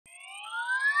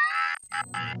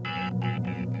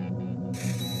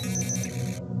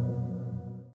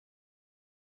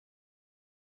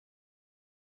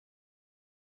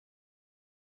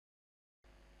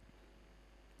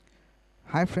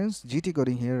Hi friends, GT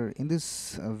Coding here. In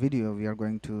this video we are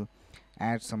going to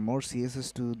add some more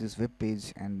CSS to this web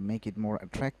page and make it more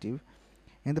attractive.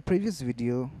 In the previous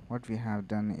video what we have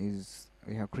done is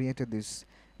we have created this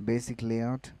basic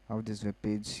layout of this web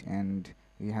page, and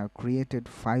we have created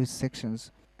 5 sections,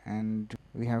 and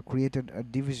we have created a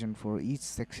division for each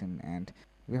section, and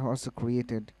we have also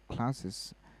created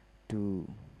classes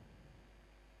to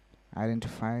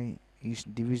identify each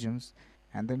divisions,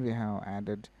 and then we have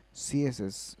added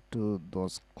CSS to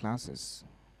those classes.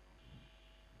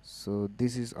 So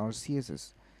this is our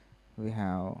CSS. We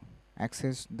have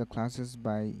accessed the classes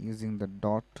by using the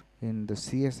dot in the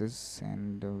CSS,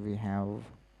 and we have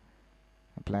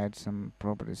applied some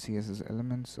property CSS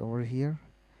elements over here.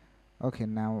 Okay,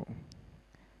 now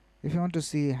if you want to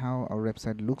see how our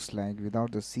website looks like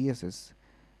without the CSS,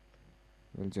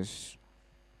 we'll just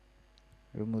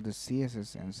remove the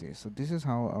CSS and see. So this is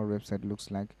how our website looks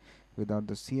like without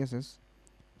the CSS.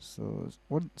 So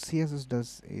what CSS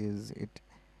does is it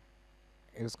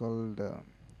is called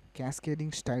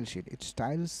Cascading Style Sheet. It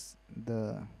styles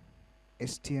the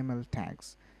HTML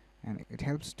tags, and it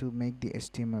helps to make the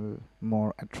HTML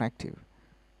more attractive.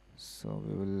 So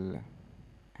we will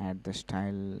add the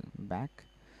style back.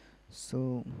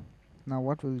 So now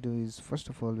what we'll do is, first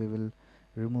of all, we will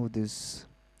remove this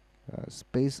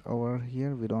space over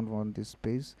here. We don't want this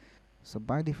space. So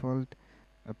by default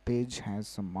a page has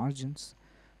some margins.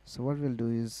 So what we'll do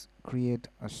is create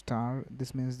a star.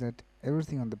 This means that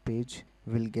everything on the page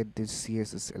will get this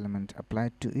CSS element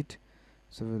applied to it.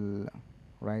 So we'll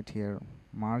write here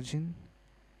margin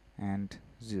and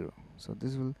 0. So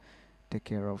this will take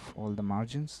care of all the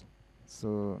margins.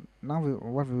 So now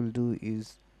what we will do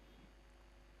is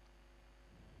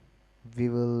we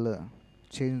will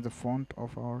change the font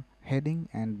of our heading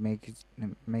and make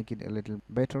it a little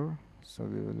better. So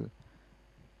we will,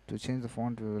 to change the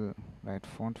font, we will write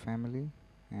font family,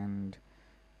 and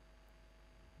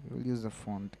we will use the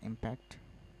font impact.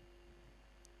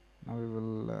 Now we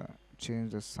will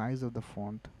change the size of the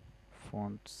font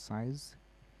size,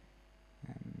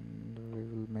 and we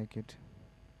will make it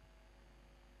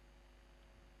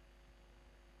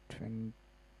 20.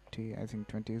 I think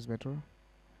 20 is better.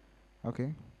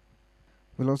 Okay,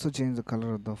 we'll also change the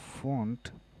color of the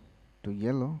font to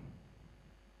yellow.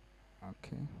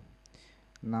 Okay,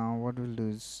 now what we'll do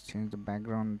is change the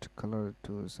background color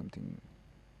to something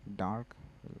dark.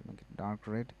 We'll make it dark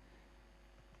red,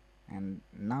 and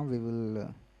now we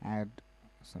will add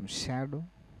some shadow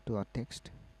to our text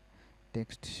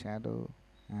shadow,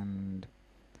 and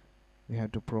we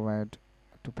have to provide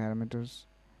 2 parameters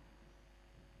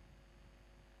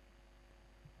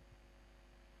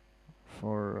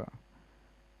for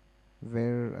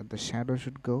where the shadow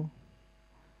should go,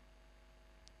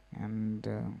 and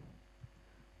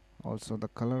also the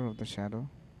color of the shadow.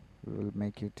 We will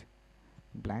make it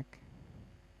black.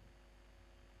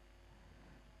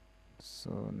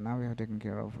 So now we have taken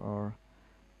care of our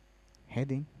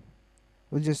heading.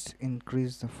 We'll just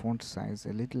increase the font size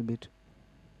a little bit.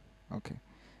 Okay,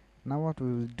 now what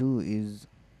we will do is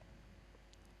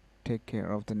take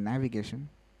care of the navigation.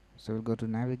 So we'll go to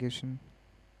navigation.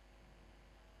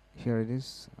 Here it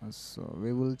is. So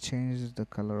we will change the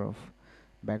color of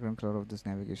background color of this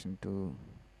navigation to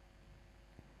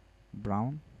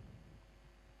brown.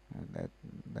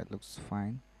 That looks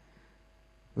fine.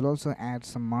 We'll also add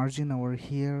some margin over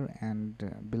here and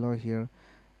below here,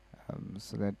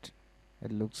 so that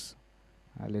it looks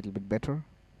a little bit better.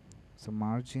 So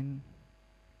margin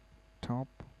top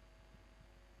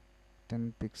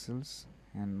 10 pixels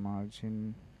and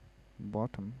margin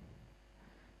bottom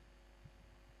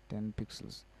 10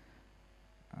 pixels.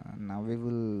 Now we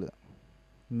will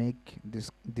make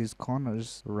these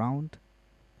corners round.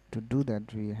 To do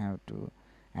that, we have to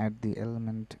add the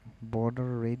element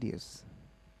border radius,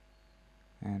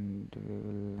 and we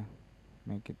will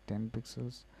make it 10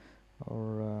 pixels,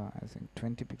 or I think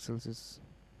 20 pixels is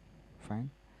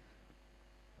fine.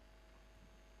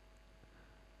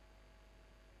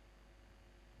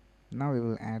 Now we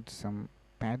will add some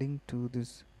padding to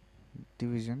this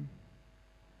division.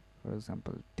 For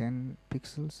example, 10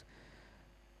 pixels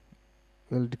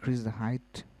will decrease the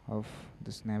height of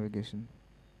this navigation.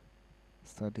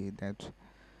 30. That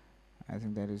I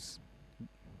think that is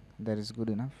good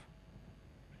enough.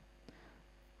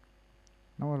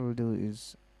 Now what we'll do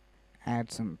is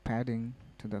add some padding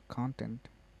to the content.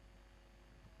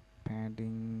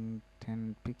 Padding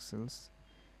 10 pixels,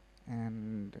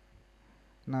 and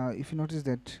now if you notice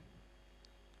that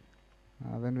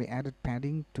when we added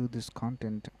padding to this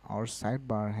content, our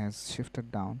sidebar has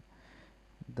shifted down.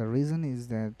 The reason is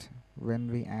that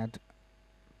when we add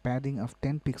padding of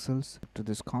 10 pixels to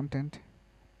this content.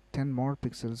 10 more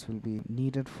pixels will be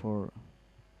needed for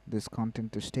this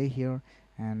content to stay here,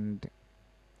 and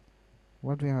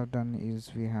what we have done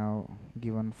is we have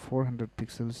given 400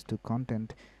 pixels to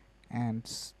content and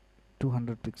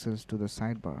 200 pixels to the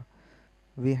sidebar.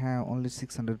 We have only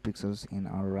 600 pixels in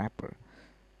our wrapper,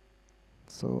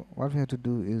 so what we have to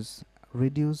do is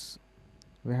reduce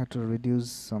we have to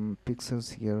reduce some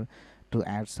pixels here to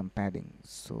add some padding.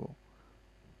 So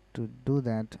to do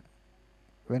that,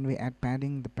 when we add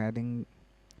padding, the padding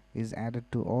is added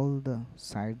to all the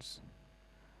sides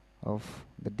of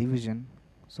the division.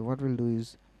 So what we'll do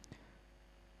is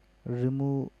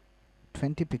remove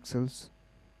 20 pixels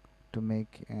to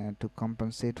make to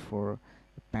compensate for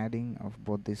the padding of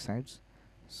both these sides.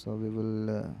 So we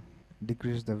will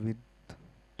decrease the width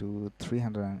to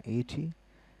 380,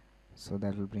 so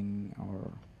that will bring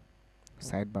our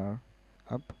sidebar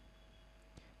up.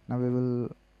 Now we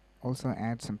will also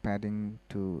add some padding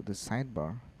to the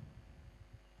sidebar,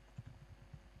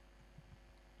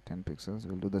 10 pixels.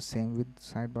 We'll do the same with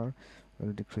sidebar.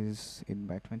 We'll decrease it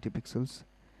by 20 pixels.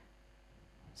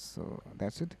 So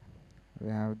that's it. We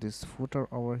have this footer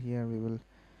over here. We'll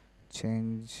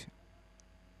change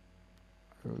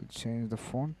the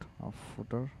font of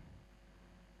footer.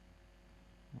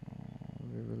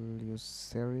 We will use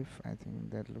serif. I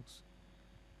think that looks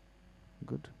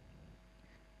good.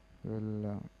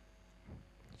 We'll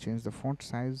change the font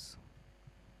size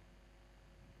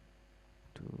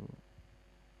to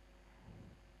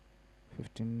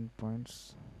 15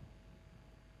 points.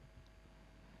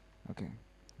 Okay.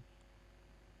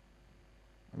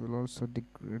 We will also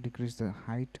decrease the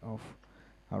height of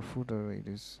our footer. It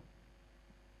is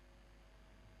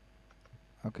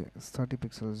okay, 30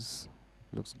 pixels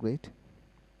looks great.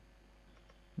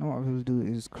 Now what we will do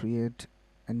is create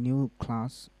a new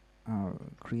class,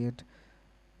 create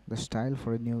the style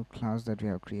for a new class that we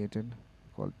have created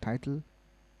called title,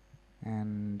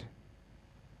 and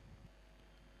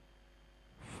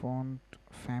font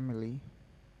family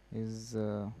is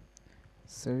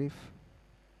serif,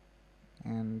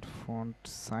 and font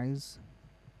size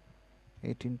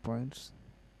 18 points,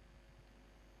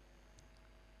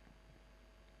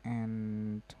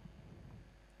 and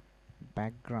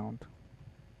background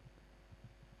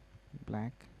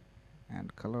black,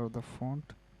 and color of the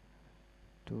font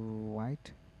to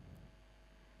white.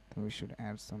 Then we should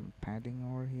add some padding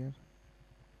over here.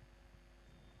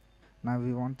 Now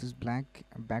we want this black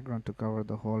background to cover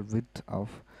the whole width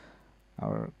of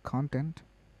our content.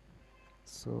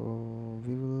 So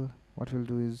what we'll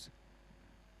do is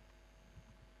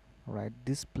write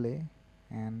display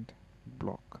and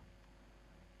block.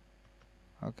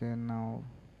 Okay, now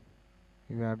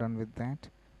we are done with that.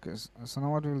 So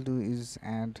now what we'll do is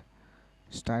add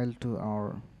style to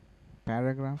our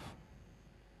paragraph.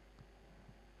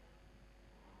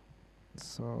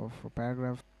 So for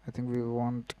paragraph, I think we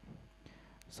want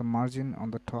some margin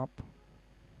on the top.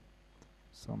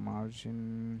 So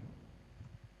margin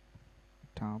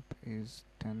top is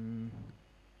 10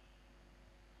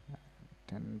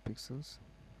 pixels,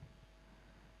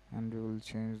 and we will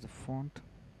change the font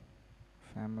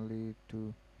family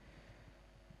to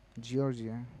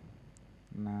Georgia.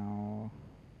 Now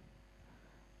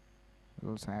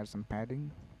we'll also add some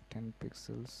padding, 10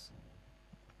 pixels.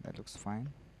 That looks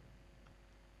fine.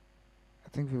 I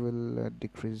think we will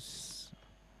decrease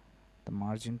the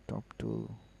margin top to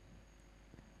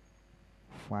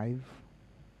 5.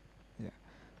 Yeah.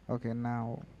 Okay,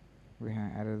 now we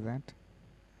have added that.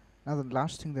 Now the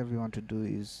last thing that we want to do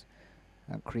is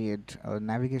create a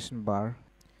navigation bar.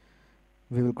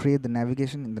 We will create the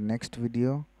navigation in the next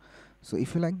video. So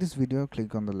if you like this video,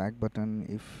 click on the like button.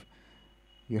 If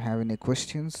you have any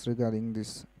questions regarding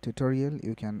this tutorial,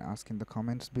 you can ask in the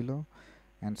comments below,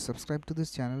 and subscribe to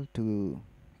this channel to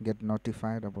get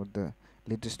notified about the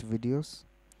latest videos.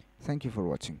 Thank you for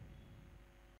watching.